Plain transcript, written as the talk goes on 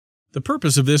The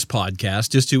purpose of this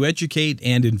podcast is to educate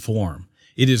and inform.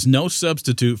 It is no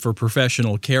substitute for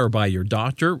professional care by your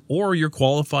doctor or your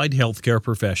qualified healthcare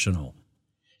professional.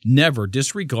 Never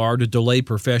disregard or delay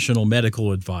professional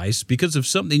medical advice because of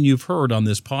something you've heard on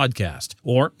this podcast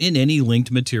or in any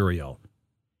linked material.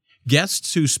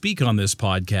 Guests who speak on this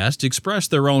podcast express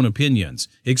their own opinions,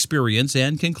 experience,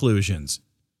 and conclusions.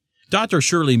 Dr.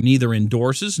 Shirley neither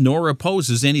endorses nor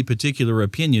opposes any particular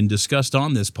opinion discussed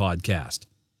on this podcast.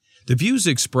 The views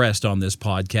expressed on this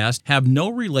podcast have no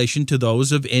relation to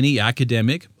those of any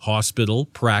academic, hospital,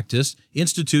 practice,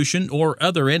 institution, or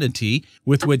other entity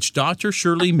with which Dr.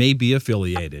 Shirley may be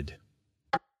affiliated.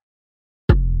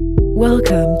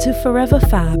 Welcome to Forever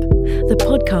Fab, the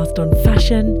podcast on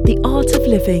fashion, the art of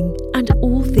living, and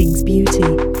all things beauty.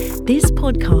 This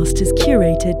podcast is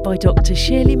curated by Dr.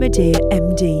 Shirley Madere,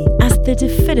 MD, as the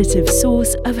definitive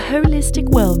source of holistic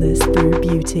wellness through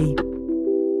beauty.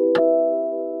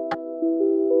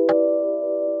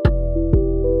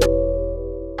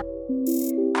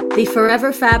 The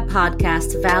Forever Fab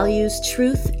podcast values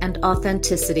truth and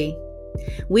authenticity.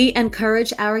 We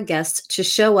encourage our guests to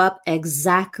show up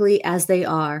exactly as they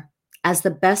are, as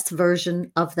the best version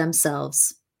of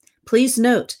themselves. Please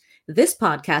note, this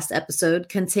podcast episode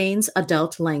contains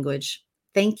adult language.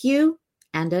 Thank you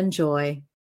and enjoy.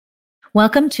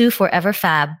 Welcome to Forever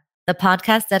Fab, the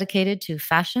podcast dedicated to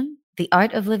fashion, the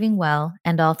art of living well,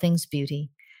 and all things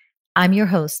beauty. I'm your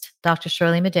host, Dr.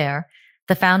 Shirley Madere,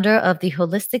 the founder of the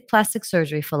Holistic Plastic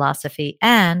Surgery philosophy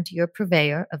and your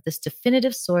purveyor of this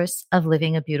definitive source of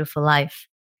living a beautiful life.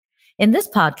 In this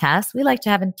podcast, we like to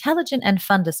have intelligent and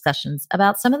fun discussions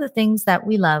about some of the things that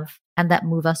we love and that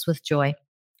move us with joy,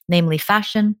 namely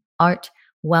fashion, art,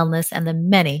 wellness, and the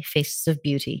many faces of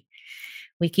beauty.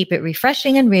 We keep it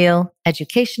refreshing and real,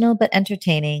 educational but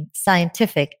entertaining,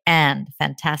 scientific and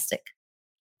fantastic.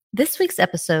 This week's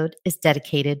episode is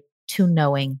dedicated to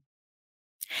knowing.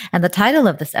 And the title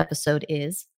of this episode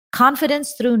is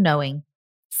Confidence Through Knowing,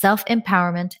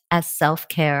 Self-Empowerment as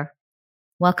Self-Care.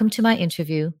 Welcome to my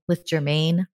interview with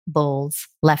Jermaine Bowles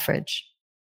Leffridge.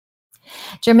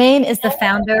 Jermaine is the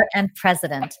founder and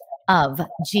president of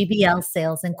GBL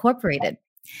Sales Incorporated.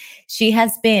 She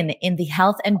has been in the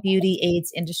health and beauty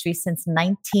aids industry since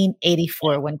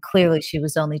 1984, when clearly she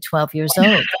was only 12 years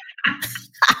old.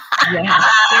 Yeah,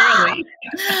 clearly.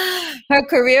 Her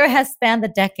career has spanned the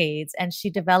decades, and she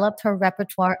developed her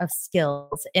repertoire of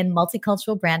skills in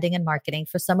multicultural branding and marketing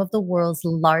for some of the world's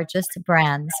largest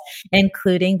brands,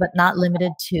 including but not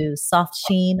limited to Soft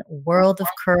Sheen, World of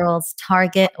Curls,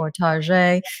 Target or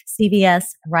Target, CVS,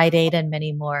 Rite Aid, and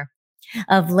many more.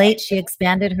 Of late, she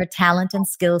expanded her talent and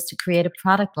skills to create a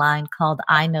product line called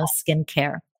I Know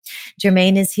Skincare.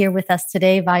 Jermaine is here with us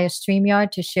today via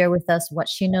StreamYard to share with us what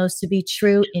she knows to be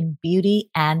true in beauty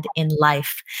and in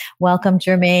life. Welcome,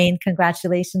 Jermaine.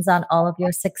 Congratulations on all of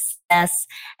your success.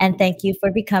 And thank you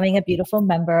for becoming a beautiful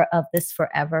member of this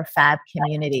Forever Fab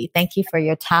community. Thank you for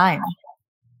your time.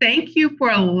 Thank you for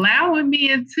allowing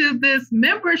me into this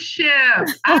membership.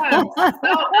 I'm so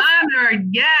honored.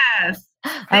 Yes.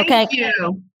 Thank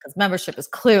you. Because membership is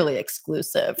clearly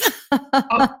exclusive.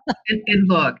 And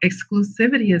look,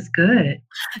 exclusivity is good.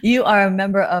 You are a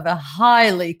member of a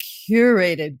highly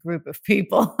curated group of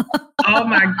people. Oh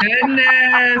my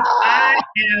goodness. I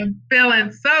am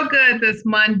feeling so good this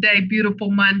Monday, beautiful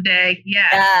Monday.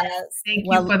 Yes. Thank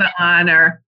you for the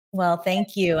honor. Well,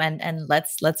 thank you. And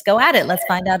let's go at it. Let's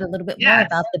find out a little bit more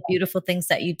about the beautiful things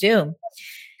that you do.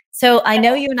 So I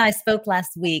know you and I spoke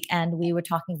last week, and we were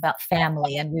talking about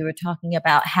family, and we were talking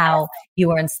about how you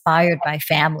were inspired by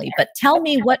family. But tell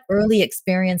me what early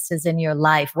experiences in your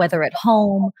life, whether at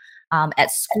home,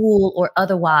 at school, or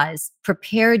otherwise,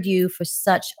 prepared you for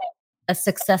such a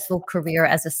successful career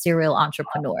as a serial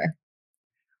entrepreneur.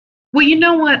 Well, you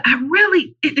know what?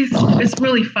 It's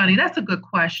really funny. That's a good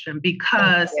question,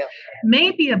 because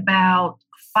maybe about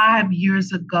 5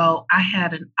 years ago, I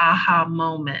had an aha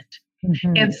moment.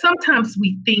 Mm-hmm. And sometimes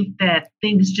we think that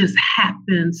things just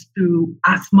happens through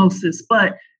osmosis,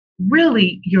 but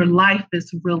really your life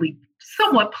is really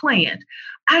somewhat planned.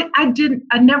 I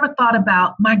never thought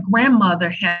about my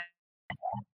grandmother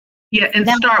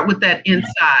start with that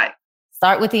inside.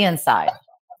 Start with the inside.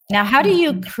 Now, how do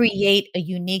you create a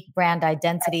unique brand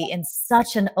identity in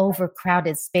such an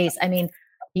overcrowded space? I mean,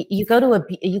 you go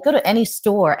to any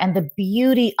store and the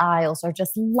beauty aisles are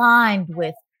just lined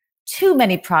with too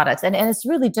many products, and it's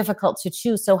really difficult to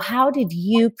choose. So how did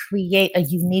you create a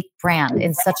unique brand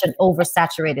in such an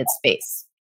oversaturated space?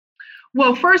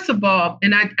 Well, first of all,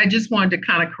 and I just wanted to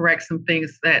kind of correct some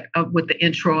things that with the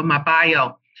intro of my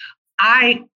bio.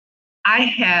 I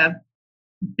have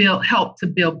helped to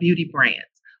build beauty brands.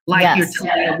 like your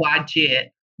Talia Wajid,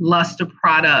 Luster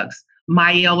Products,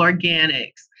 Mael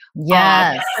Organics,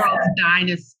 Charles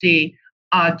Dynasty,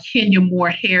 Kenya Moore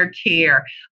Hair Care,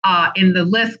 and the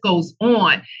list goes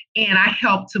on. And I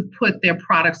help to put their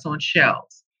products on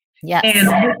shelves. Yes.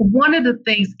 And one of the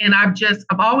things, and I've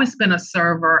always been a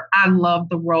server. I love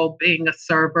the role being a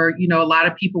server. You know, a lot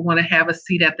of people want to have a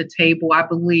seat at the table. I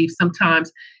believe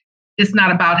sometimes it's not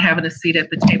about having a seat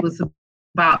at the table. It's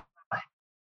about,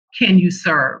 can you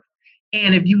serve?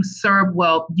 And if you serve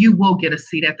well, you will get a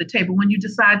seat at the table when you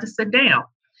decide to sit down.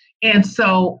 And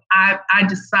so I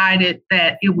decided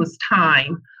that it was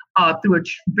time, through a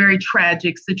very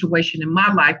tragic situation in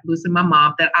my life, losing my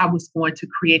mom, that I was going to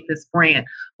create this brand.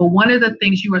 But one of the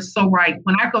things, you are so right,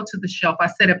 when I go to the shelf, I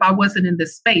said, if I wasn't in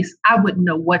this space, I wouldn't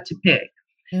know what to pick.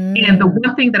 And the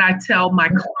one thing that I tell my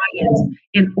clients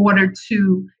in order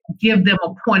to give them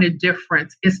a point of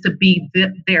difference is to be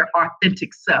their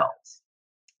authentic selves.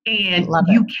 And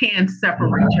you can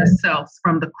separate yourselves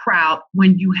from the crowd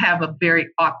when you have a very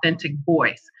authentic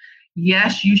voice.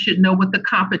 Yes, you should know what the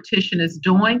competition is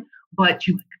doing, but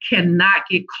you cannot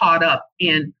get caught up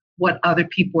in what other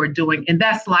people are doing. And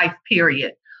that's life,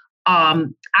 period. I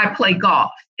play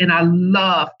golf and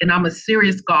I'm a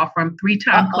serious golfer. I'm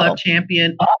 3-time club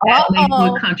champion at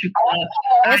Lakewood Country Club.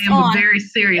 I am a very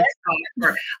serious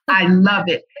golfer. I love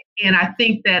it. And I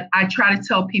think that I try to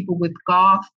tell people with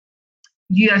golf,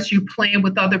 yes, you're playing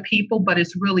with other people, but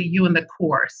it's really you and the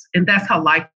course. And that's how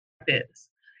life is.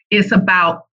 It's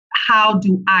about, how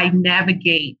do I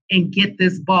navigate and get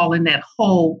this ball in that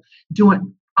hole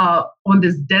doing on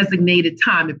this designated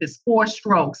time? If it's 4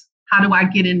 strokes, how do I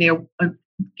get in there and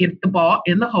get the ball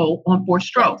in the hole on 4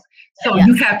 strokes? So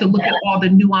you have to look at all the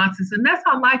nuances, and that's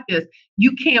how life is.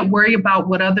 You can't worry about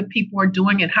what other people are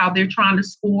doing and how they're trying to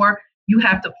score. You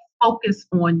have to focus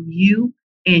on you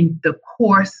and the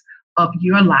course of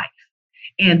your life.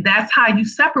 And that's how you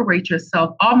separate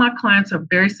yourself. All my clients are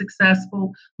very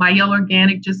successful. Mael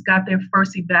Organic just got their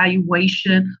first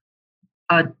evaluation,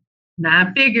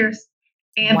 9 figures,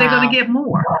 and they're going to get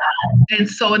more. And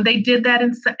they did that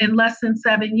in less than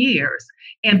 7 years.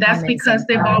 And that's because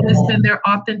they've always been their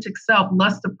authentic self.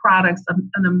 Luster Products,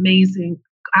 an amazing,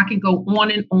 I can go on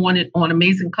and on and on,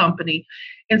 amazing company.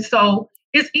 And so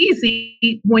it's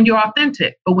easy when you're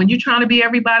authentic, but when you're trying to be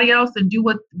everybody else and do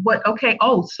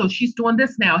so she's doing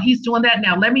this now, he's doing that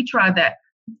now, let me try that.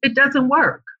 It doesn't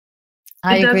work.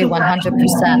 I agree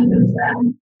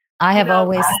 100%. I have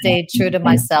always stayed true to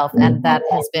myself, and that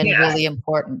has been really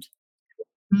important.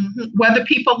 Mm-hmm. Whether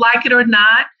people like it or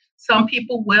not, some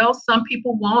people will, some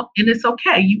people won't, and it's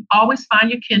okay. You always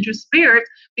find your kindred spirit,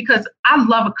 because I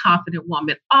love a confident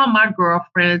woman. All my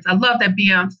girlfriends, I love that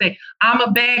Beyonce, I'm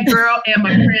a bad girl and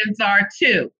my friends are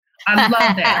too. I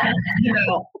love that,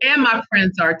 and my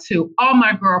friends are too. All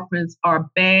my girlfriends are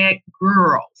bad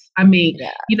girls. I mean,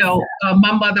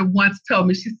 my mother once told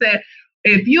me, she said,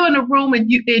 if you're in a room and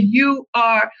you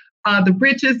are the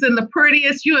richest and the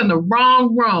prettiest, you're in the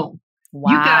wrong room.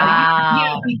 Wow. You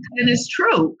gotta, and it's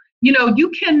true. You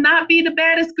cannot be the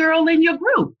baddest girl in your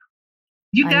group.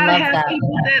 You gotta have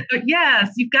people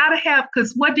that you gotta have,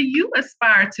 because what do you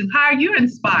aspire to? How are you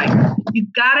inspired? You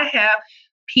gotta have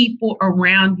people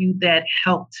around you that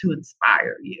help to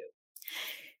inspire you.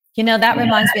 That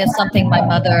reminds me of something my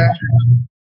mother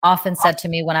often said to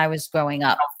me when I was growing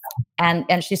up. And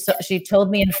she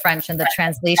told me in French, and the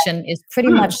translation is pretty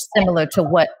much similar to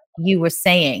what you were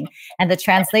saying. And the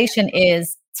translation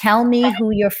is, tell me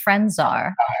who your friends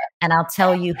are, and I'll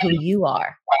tell you who you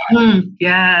are.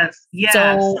 Yes.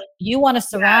 So you want to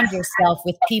surround yourself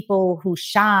with people who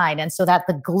shine, and so that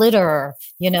the glitter,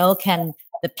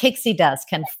 the pixie dust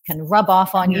can rub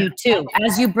off on you too,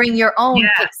 as you bring your own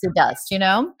pixie dust,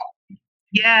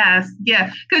 Yes.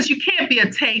 Yeah. Because you can't be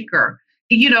a taker.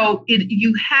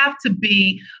 You have to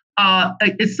be,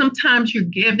 sometimes you're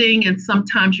giving and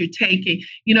sometimes you're taking.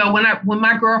 When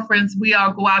my girlfriends, we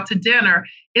all go out to dinner,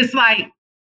 it's like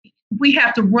we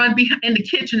have to run behind in the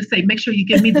kitchen and say, make sure you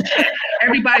give me the check.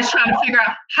 Everybody's trying to figure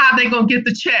out how they're going to get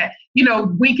the check,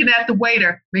 winking at the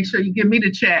waiter, make sure you give me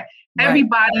the check. Right.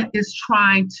 Everybody is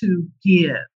trying to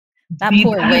give. That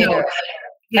poor waiter.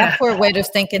 That poor waiter's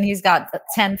thinking he's got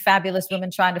 10 fabulous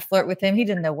women trying to flirt with him. He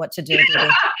didn't know what to do. Did he?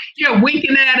 You're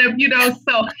winking at him,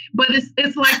 so, but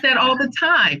it's like that all the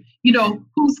time.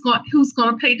 Who's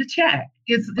going to pay the check?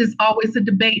 It's always a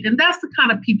debate. And that's the kind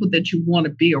of people that you want to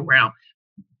be around,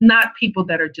 not people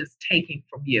that are just taking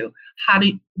from you.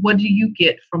 What do you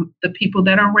get from the people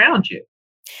that are around you?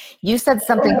 You said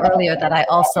something earlier that I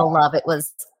also love. It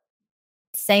was,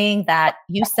 saying that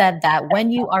you said that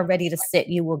when you are ready to sit,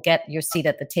 you will get your seat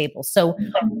at the table. So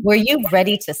were you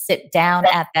ready to sit down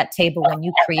at that table when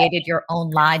you created your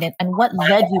own line? And what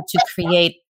led you to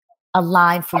create a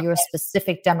line for your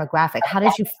specific demographic? How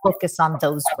did you focus on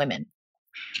those women?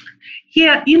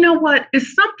 Yeah, you know what?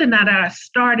 It's something that I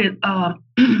started a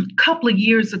couple of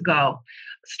years ago.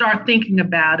 Start thinking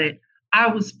about it. I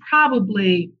was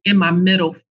probably in my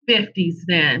middle 50s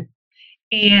then.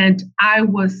 And I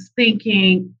was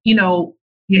thinking, your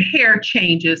hair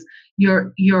changes,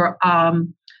 when you're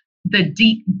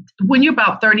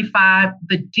about 35,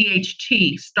 the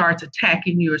DHT starts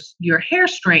attacking your hair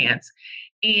strands.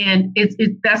 And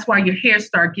that's why your hair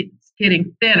starts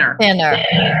getting thinner.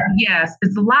 Yes,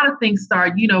 it's a lot of things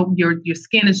start, your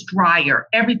skin is drier,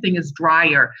 everything is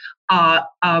drier.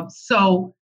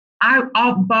 So I've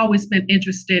always been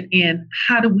interested in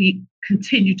how do we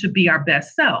continue to be our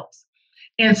best selves.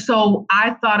 And so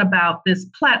I thought about this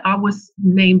I was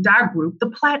named our group the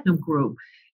Platinum Group.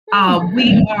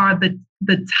 We are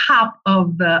the top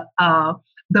of the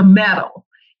metal.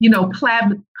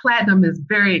 Platinum is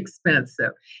very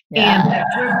expensive, and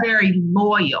we're very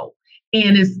loyal,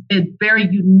 and it's very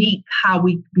unique how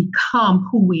we become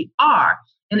who we are,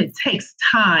 and it takes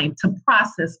time to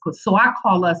process. So I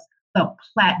call us the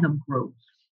Platinum Group.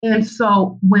 And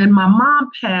so when my mom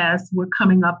passed, we're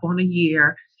coming up on a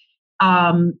year.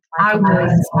 I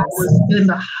was in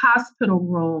the hospital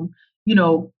room,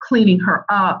 cleaning her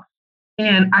up.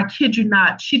 And I kid you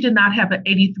not, she did not have an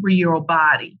 83-year-old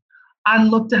body. I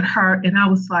looked at her and I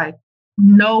was like,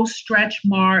 no stretch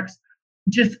marks.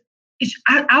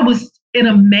 I was in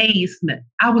amazement.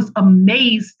 I was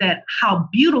amazed at how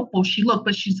beautiful she looked,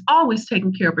 but she's always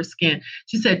taking care of her skin.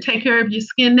 She said, take care of your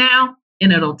skin now,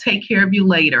 and it'll take care of you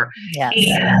later. Yes.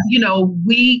 And,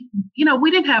 we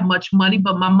didn't have much money,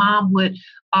 but my mom would,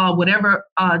 whatever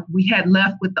we had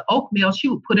left with the oatmeal, she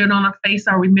would put it on her face,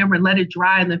 I remember, and let it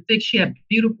dry and then fix. She had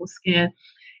beautiful skin.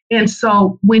 And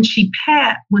so when she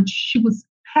was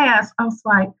passed, I was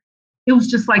like, it was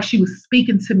just like she was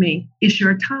speaking to me. It's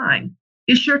your time.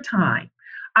 It's your time.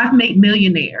 I've made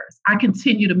millionaires. I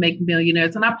continue to make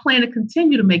millionaires, and I plan to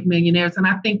continue to make millionaires. And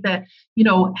I think that,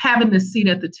 having this seat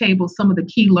at the table, some of the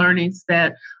key learnings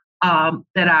that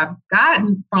I've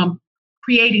gotten from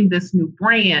creating this new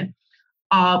brand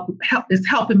is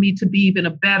helping me to be even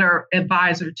a better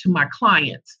advisor to my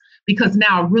clients, because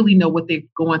now I really know what they're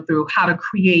going through, how to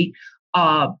create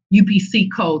UPC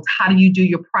codes, how do you do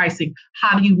your pricing,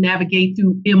 how do you navigate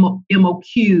through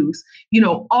MOQs,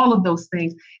 all of those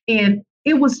things. And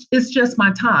it's just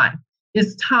my time.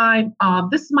 It's time.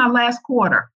 This is my last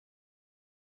quarter.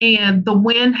 And the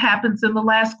win happens in the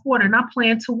last quarter, and I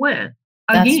plan to win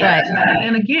again. That's right.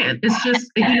 And again. It's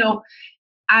just,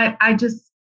 I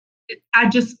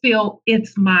just feel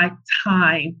it's my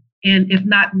time. And if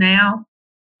not now,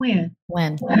 when?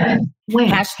 When?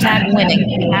 Hashtag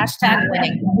winning. Hashtag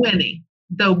winning. Winning.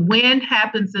 The win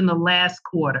happens in the last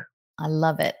quarter. I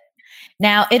love it.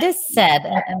 Now, it is said,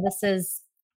 and this is,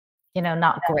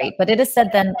 not great, but it is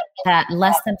said then that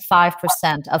less than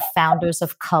 5% of founders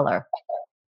of color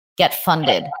get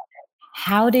funded.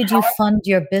 How did you fund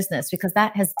your business? Because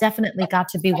that has definitely got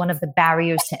to be one of the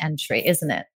barriers to entry,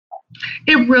 isn't it?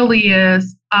 It really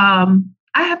is. I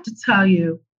have to tell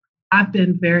you, I've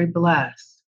been very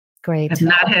blessed. Great. I've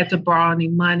not had to borrow any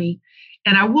money.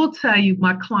 And I will tell you,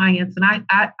 my clients, and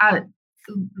I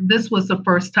this was the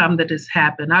first time that this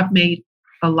happened. I've made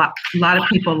a lot of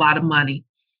people a lot of money.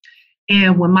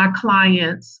 And when my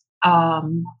clients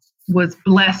was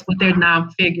blessed with their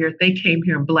non-figure, they came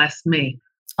here and blessed me.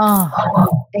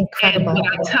 Oh, incredible. And when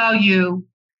I tell you,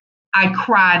 I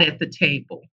cried at the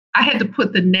table. I had to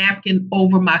put the napkin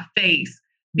over my face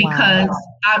because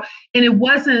and it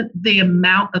wasn't the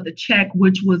amount of the check,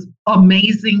 which was an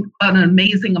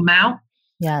amazing amount.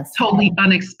 Yes. Totally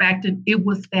unexpected. It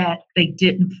was that they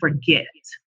didn't forget.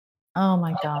 Oh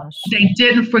my gosh. They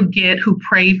didn't forget who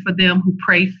prayed for them, who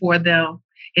prayed for them,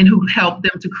 and who helped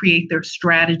them to create their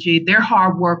strategy. They're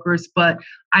hard workers, but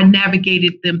I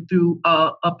navigated them through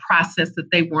a process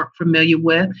that they weren't familiar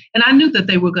with. And I knew that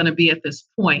they were going to be at this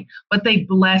point, but they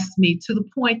blessed me to the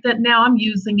point that now I'm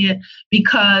using it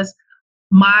because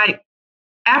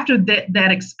after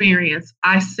that experience,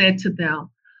 I said to them,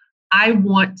 I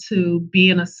want to be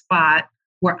in a spot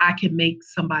where I can make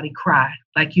somebody cry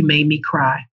like you made me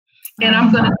cry. And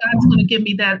God's going to give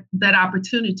me that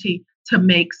opportunity to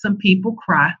make some people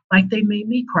cry like they made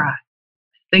me cry.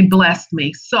 They blessed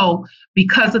me. So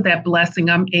because of that blessing,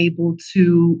 I'm able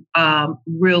to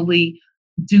really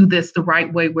do this the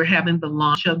right way. We're having the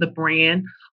launch of the brand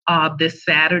this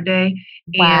Saturday.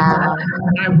 Wow.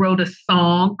 And I wrote a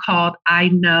song called I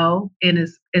Know, and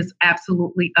it's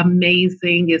absolutely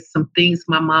amazing. It's some things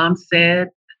my mom said,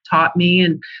 taught me,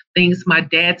 and things my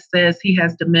dad says. He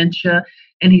has dementia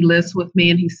and he lives with me,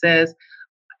 and he says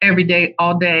every day,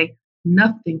 all day,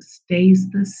 nothing stays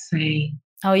the same.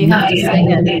 Oh, you have to sing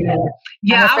it.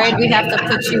 Yeah, I'm afraid we have to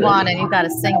put you on, and you got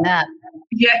to sing that.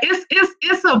 Yeah,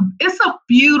 it's a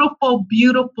beautiful,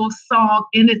 beautiful song,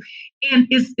 and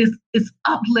it's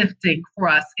uplifting for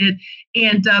us. And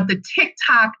the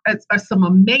TikTok are some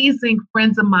amazing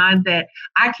friends of mine that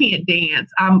I can't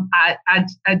dance. I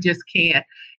just can't.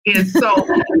 And so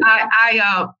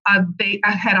I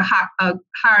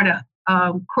hired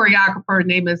a choreographer. Her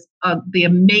name is the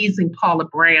amazing Paula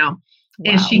Brown.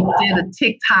 Wow. And she did a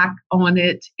TikTok on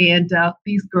it, and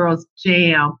these girls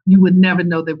jam. You would never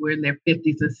know they were in their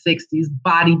 50s and 60s,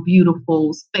 body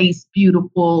beautiful, face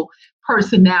beautiful,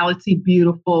 personality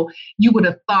beautiful. You would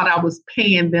have thought I was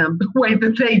paying them the way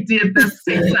that they did this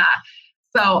TikTok.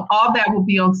 So all that will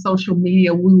be on social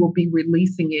media. We will be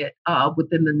releasing it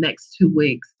within the next 2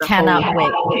 weeks. Cannot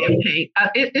wait. Campaign.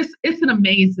 It's an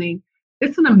amazing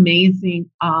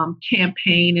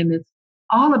campaign, and it's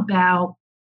all about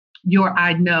your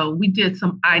I know. We did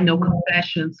some I know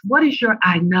confessions. What is your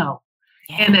I know?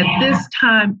 Yeah. And at this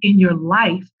time in your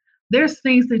life, there's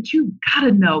things that you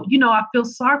gotta know. You know, I feel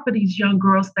sorry for these young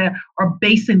girls that are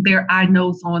basing their I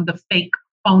knows on the fake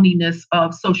phoniness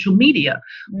of social media.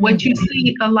 Mm-hmm. What you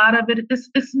see, a lot of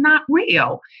it's not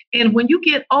real. And when you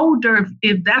get older,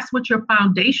 if that's what your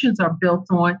foundations are built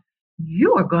on,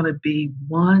 you are going to be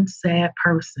one sad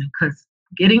person, because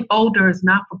getting older is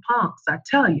not for punks, I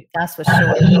tell you. That's for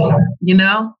sure. You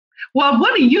know? Well,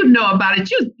 what do you know about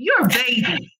it? You're a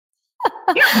baby.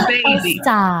 You're a baby. Oh,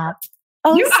 stop.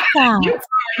 Stop.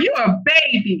 You're a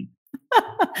baby.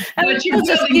 But you're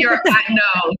really I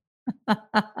know.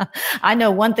 I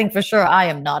know one thing for sure. I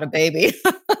am not a baby.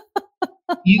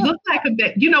 You look like a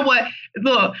baby. You know what?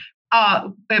 Look,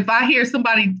 if I hear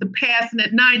somebody passing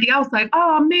at 90, I was like,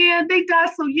 oh man, they died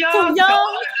so young. So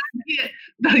young.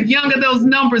 The younger those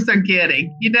numbers are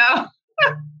getting, you know?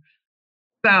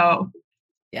 So.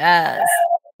 Yes.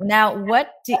 Now,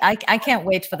 I can't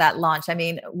wait for that launch. I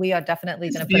mean, we are definitely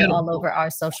going to put it all over our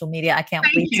social media. I can't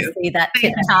wait to see that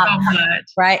TikTok,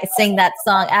 right? Sing that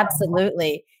song.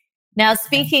 Absolutely. Now,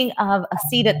 speaking of a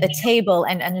seat at the table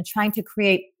and trying to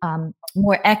create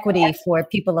more equity for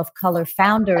people of color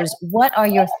founders, what are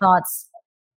your thoughts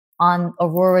on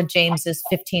Aurora James's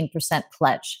 15%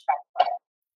 pledge?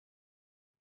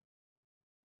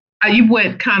 You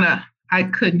went I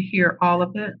couldn't hear all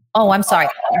of it. Oh, I'm sorry.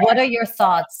 What are your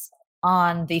thoughts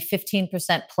on the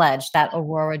 15% pledge that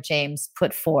Aurora James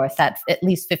put forth, that at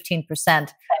least 15%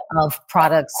 of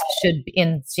products should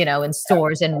in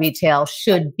stores and retail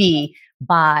should be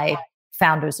by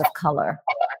founders of color?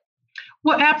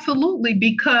 Well, absolutely,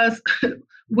 because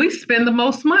we spend the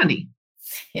most money.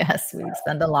 Yes, we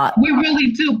spend a lot. We really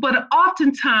do, but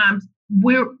oftentimes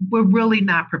we're really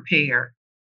not prepared.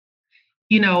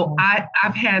 You know,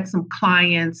 I've had some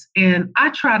clients, and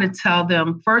I try to tell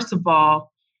them, first of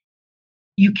all,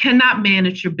 you cannot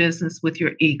manage your business with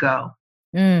your ego.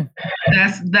 Mm.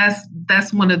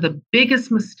 That's one of the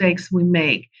biggest mistakes we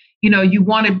make. You know, you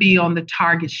want to be on the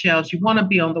Target shelves, you want to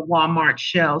be on the Walmart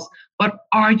shelves, but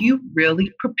are you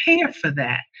really prepared for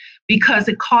that? Because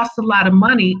it costs a lot of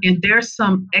money, and there's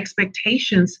some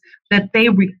expectations that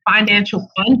financial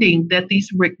funding that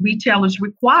these retailers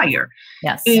require.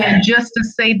 Yes. And just to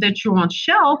say that you're on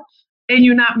shelf and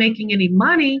you're not making any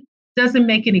money doesn't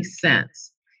make any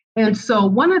sense. And so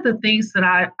one of the things that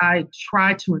I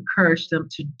try to encourage them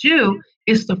to do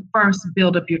is to first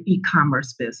build up your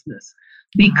e-commerce business.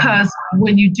 Because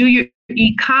when you do your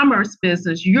e-commerce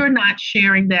business, you're not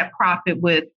sharing that profit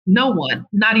with no one,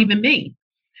 not even me.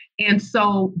 And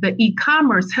so the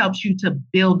e-commerce helps you to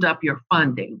build up your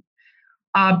funding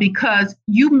because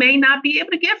you may not be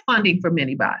able to get funding from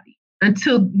anybody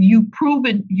until you've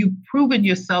proven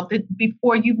yourself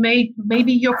before you made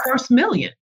maybe your first $1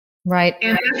 million. Right.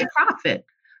 And that's profit.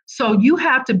 So you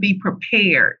have to be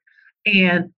prepared.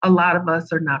 And a lot of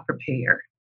us are not prepared.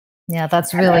 Yeah,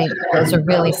 those are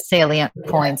really salient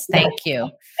points. Thank you.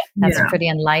 That's pretty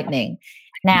enlightening.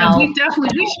 Now, we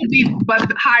should be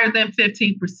higher than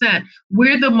 15%.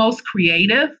 We're the most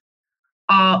creative.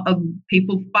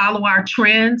 People follow our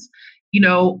trends. You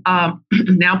know,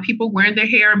 now people wearing their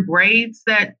hair in braids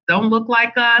that don't look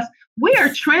like us. We are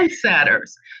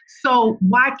trendsetters. So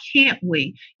why can't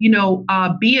we? You know,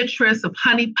 Beatrice of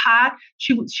Honey Pot,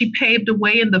 she paved the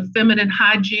way in the feminine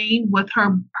hygiene with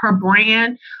her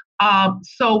brand.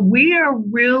 So we are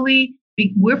really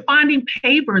We're finding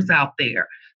pavers out there.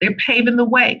 They're paving the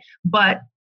way. But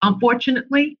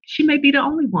unfortunately, she may be the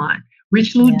only one.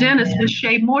 Rich Lou Dennis with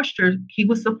Shea Moisture, he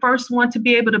was the first one to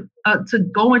be able to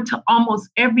go into almost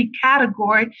every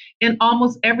category in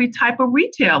almost every type of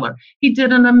retailer. He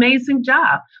did an amazing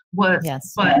job. But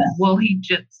will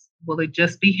it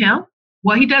just be him?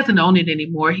 Well, he doesn't own it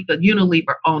anymore.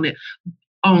 Unilever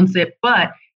owns it,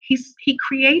 but he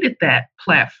created that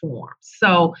platform.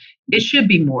 So it should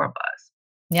be more of us.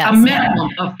 Yes. A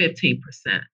minimum of 15%.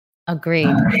 Agreed.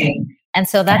 And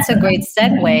so that's a great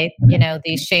segue,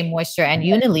 the Shea Moisture and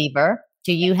Unilever.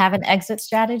 Do you have an exit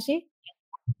strategy?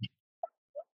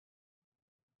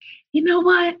 You know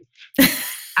what?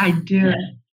 I do.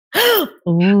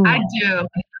 I do.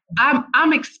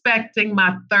 I'm expecting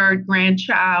my third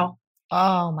grandchild.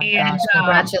 Oh my gosh!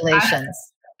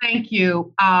 Congratulations! Thank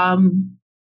you. And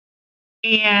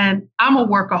I'm a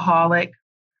workaholic,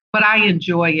 but I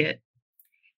enjoy it.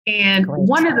 And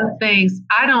one of the things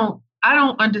I don't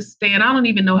understand, I don't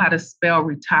even know how to spell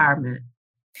retirement.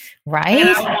 Right. And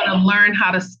I want to learn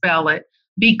how to spell it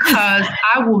because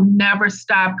I will never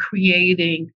stop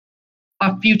creating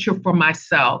a future for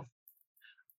myself.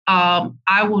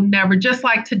 I will never, just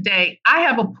like today, I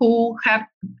have a pool, had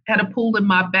a pool in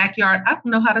my backyard. I don't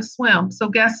know how to swim. So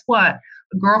guess what?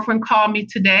 A girlfriend called me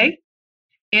today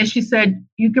and she said,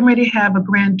 "You get ready to have a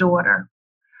granddaughter.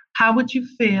 How would you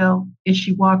feel if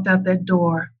she walked out that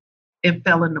door and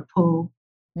fell in the pool?"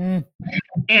 And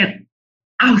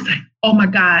I was like, oh my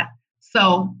God.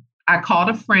 So I called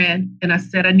a friend and I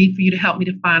said, "I need for you to help me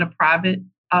to find a private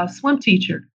swim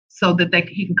teacher so that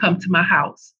he can come to my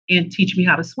house and teach me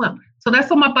how to swim." So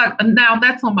that's on my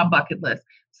bucket list.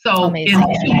 So Amazing.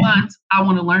 In 2 months, I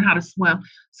want to learn how to swim.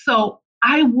 So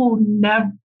I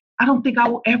don't think I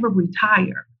will ever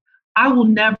retire. I will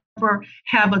never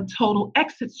have a total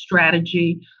exit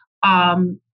strategy. I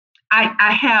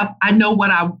know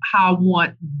how I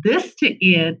want this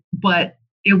to end, but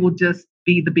it will just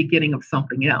be the beginning of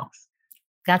something else.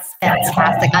 That's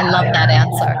fantastic. I love that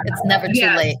answer. It's never too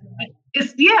late.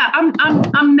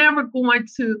 I'm never going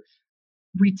to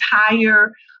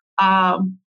retire. God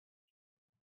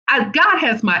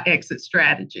has my exit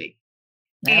strategy.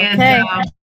 Okay.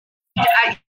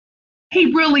 And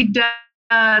he really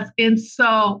does. And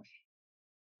so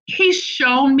he's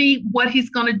shown me what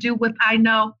he's going to do with I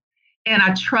Know, and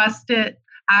I trust it.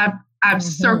 I've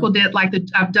circled it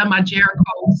I've done my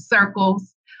Jericho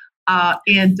circles.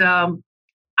 And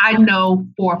I know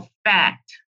for a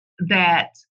fact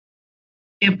that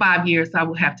in 5 years, I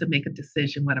will have to make a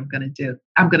decision what I'm going to do.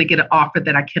 I'm going to get an offer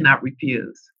that I cannot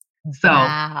refuse. So,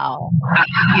 wow.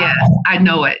 Yes, I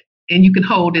know it. And you can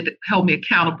hold me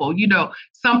accountable.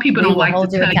 Some people don't like to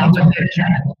tell you what they're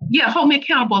doing. Yeah, hold me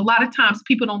accountable. A lot of times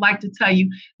people don't like to tell you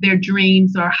their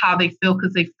dreams or how they feel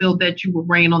because they feel that you will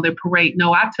rain on their parade.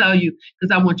 No, I tell you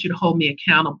because I want you to hold me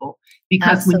accountable.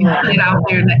 Because Absolutely. When you get out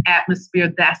there in the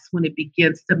atmosphere, that's when it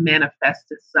begins to manifest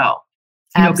itself.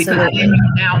 Because then you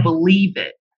now believe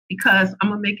it because I'm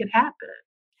going to make it happen.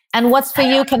 And what's for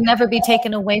you can never be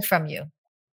taken away from you.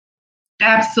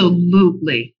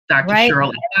 Absolutely, Dr.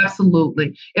 Shirley.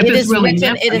 Absolutely. If it is really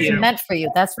written, it is meant for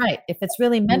you. That's right. If it's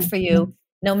really meant for you,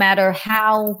 no matter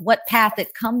what path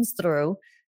it comes through,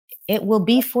 it will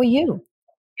be for you.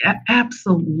 Yeah,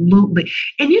 absolutely.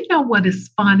 And you know what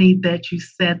is funny that you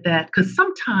said that? Because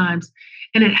sometimes,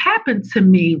 and it happened to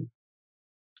me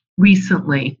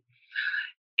recently,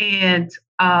 and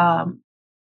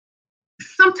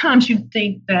sometimes you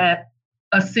think that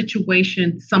a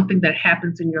situation, something that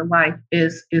happens in your life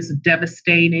is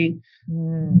devastating,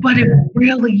 but it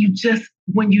really,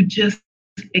 when you just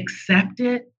accept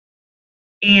it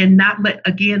and not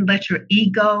let your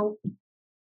ego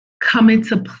come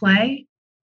into play,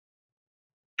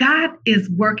 God is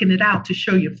working it out to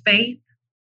show your faith,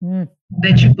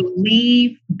 that you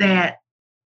believe that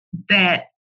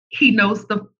He knows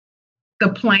the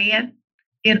plan.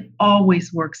 It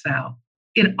always works out.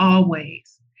 It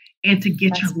always. And to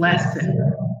get your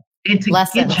lesson. And to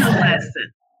get your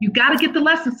lesson. You got to get the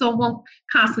lesson so it won't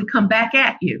constantly come back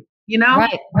at you.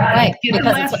 Right.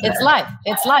 Because it's life.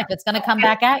 It's life. It's going to come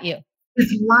back at you.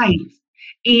 It's life.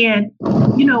 And,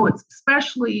 it's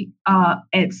especially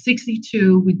at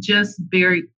 62, we just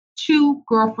buried 2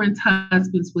 girlfriends'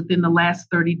 husbands within the last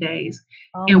 30 days.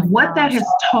 Oh, and what that has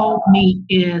told me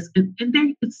is, and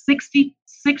they're 60,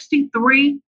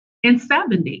 63, and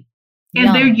 70.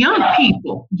 And they're young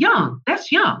people. Young.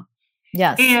 That's young.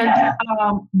 Yes. And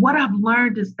what I've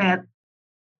learned is that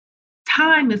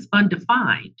time is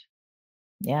undefined.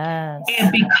 Yes. And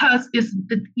because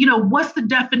what's the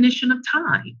definition of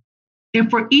time? And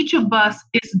for each of us,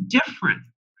 it's different.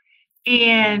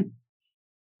 And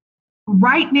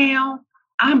right now,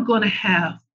 I'm going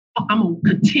to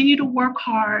continue to work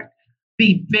hard,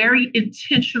 be very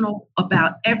intentional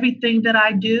about everything that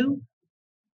I do,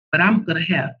 but I'm going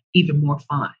to have even more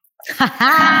fun.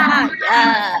 Yes.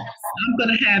 I'm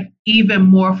going to have even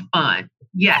more fun.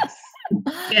 Yes.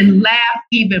 And laugh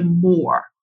even more.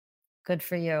 Good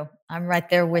for you. I'm right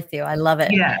there with you. I love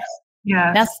it. Yes.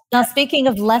 Yes. Now speaking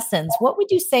of lessons, what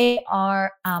would you say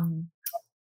are,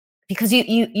 because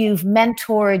you've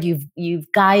mentored,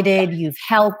 you've guided, you've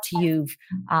helped, you've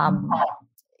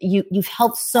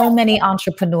helped so many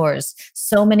entrepreneurs,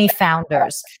 so many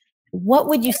founders. What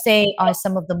would you say are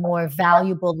some of the more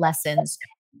valuable lessons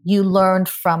you learned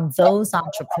from those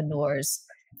entrepreneurs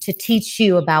to teach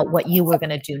you about what you were going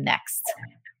to do next?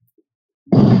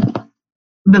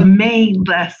 The main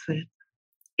lesson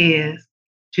is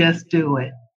just do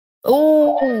it.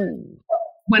 Oh,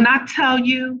 when I tell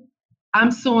you,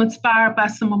 I'm so inspired by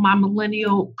some of my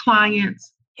millennial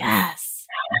clients. Yes.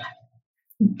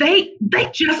 They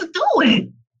just do it.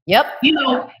 Yep.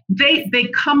 They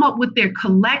come up with their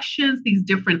collections, these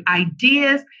different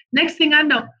ideas. Next thing I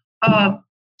know,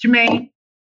 Jermaine,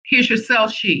 here's your sell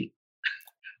sheet.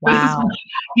 Wow.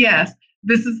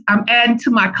 I'm adding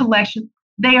to my collection.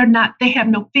 They have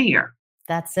no fear.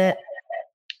 That's it.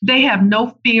 They have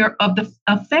no fear of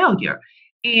failure.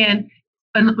 And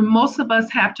most of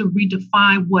us have to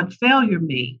redefine what failure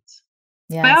means.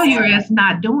 Yes. Failure is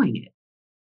not doing it.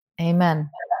 Amen.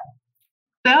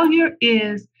 Failure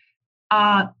is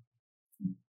not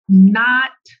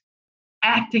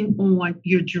acting on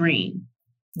your dream.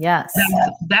 Yes.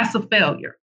 That's a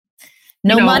failure.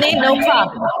 No money, no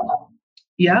problem.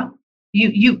 Yeah.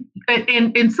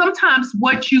 And sometimes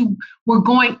what you were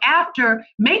going after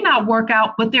may not work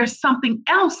out, but there's something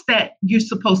else that you're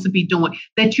supposed to be doing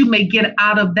that you may get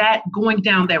out of that, going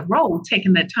down that road,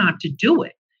 taking that time to do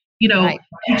it. Right.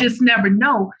 You just never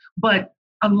know. But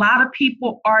a lot of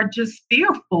people are just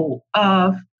fearful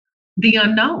of the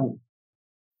unknown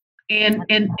and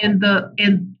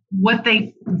what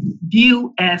they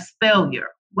view as failure.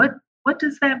 What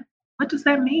does that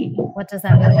mean? What does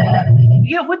that mean?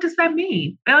 Yeah, what does that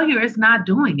mean? Failure is not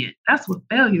doing it. That's what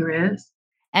failure is.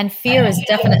 And fear is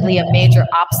definitely a major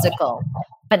obstacle.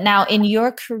 But now in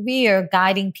your career,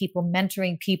 guiding people,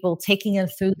 mentoring people, taking them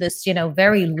through this,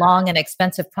 very long and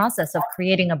expensive process of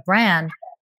creating a brand,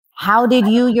 how did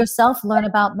you yourself learn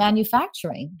about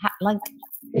manufacturing?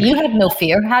 You had no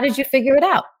fear. How did you figure it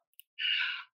out?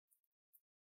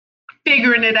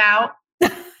 Figuring it out.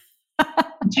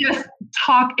 Just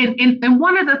talk. And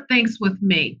one of the things with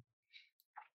me,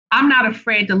 I'm not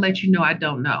afraid to let you know I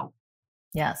don't know.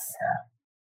 Yes.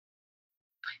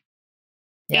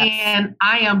 And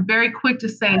I am very quick to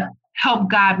say,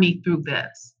 help guide me through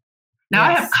this. Now,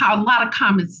 I have a lot of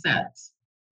common sense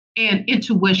and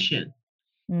intuition.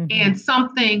 Mm-hmm. And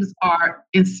some things are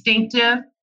instinctive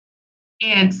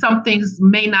and some things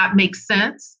may not make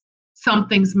sense. Some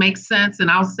things make sense. And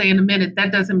I'll say in a minute,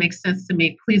 that doesn't make sense to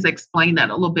me. Please explain that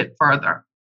a little bit further.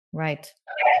 Right.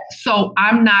 So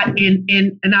I'm not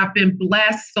and I've been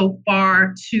blessed so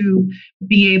far to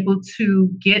be able to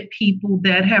get people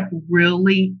that have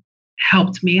really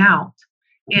helped me out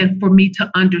and for me to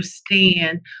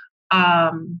understand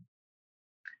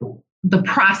the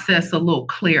process a little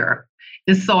clearer.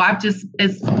 And so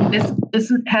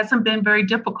it hasn't been very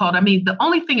difficult. I mean, the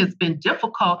only thing that's been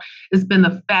difficult has been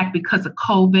the fact because of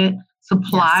COVID,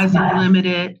 supplies are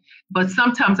limited. But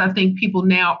sometimes I think people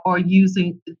now are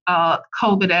using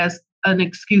COVID as an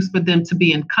excuse for them to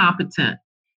be incompetent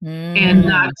and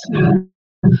not to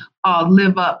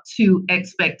live up to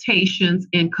expectations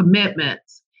and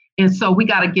commitments. And so we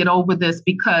got to get over this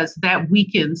because that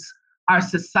weakens our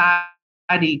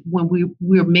society when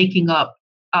we're making up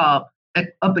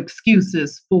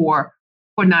excuses for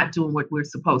not doing what we're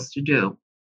supposed to do.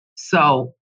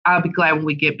 So I'll be glad when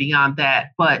we get beyond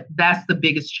that. But that's the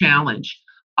biggest challenge.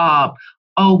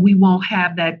 We won't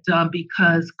have that done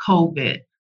because COVID.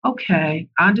 Okay,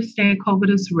 I understand COVID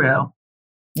is real.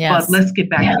 Yes. But let's get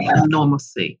back to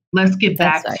normalcy. Let's get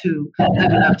back to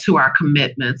living up to our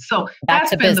commitments. So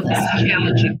that's been the most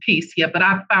challenging piece. Yeah, but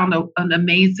I found an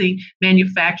amazing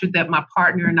manufacturer that my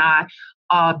partner and I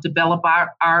develop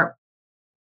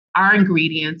our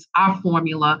ingredients, our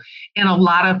formula, and a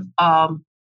lot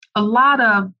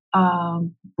of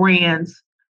brands,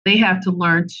 they have to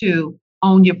learn to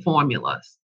own your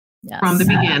formulas from the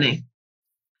beginning.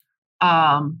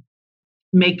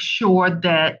 Make sure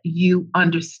that you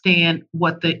understand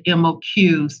what the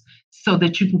MOQs so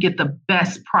that you can get the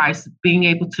best price, being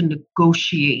able to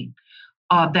negotiate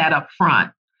that up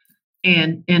front.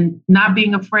 and not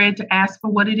being afraid to ask for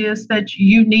what it is that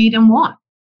you need and want.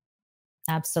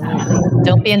 Absolutely.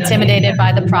 Don't be intimidated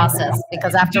by the process,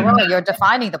 because after all, you're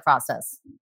defining the process.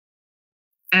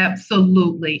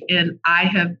 Absolutely. And I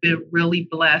have been really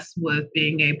blessed with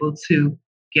being able to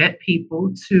get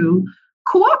people to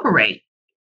cooperate.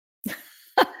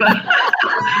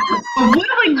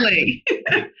 Willingly.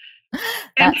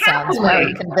 That sounds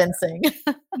very convincing.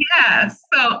 Yes.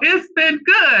 So it's been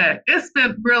good. It's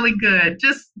been really good.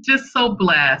 Just so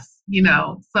blessed,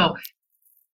 So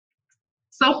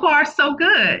far, so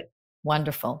good.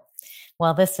 Wonderful.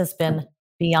 Well, this has been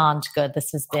beyond good.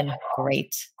 This has been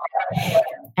great.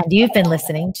 And you've been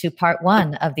listening to part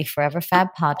 1 of the Forever Fab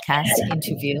podcast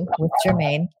interview with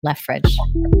Jermaine Lethbridge.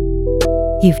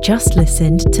 You've just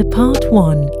listened to part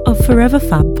 1 of Forever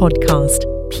Fab podcast.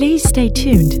 Please stay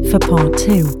tuned for part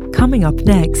 2, coming up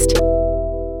next.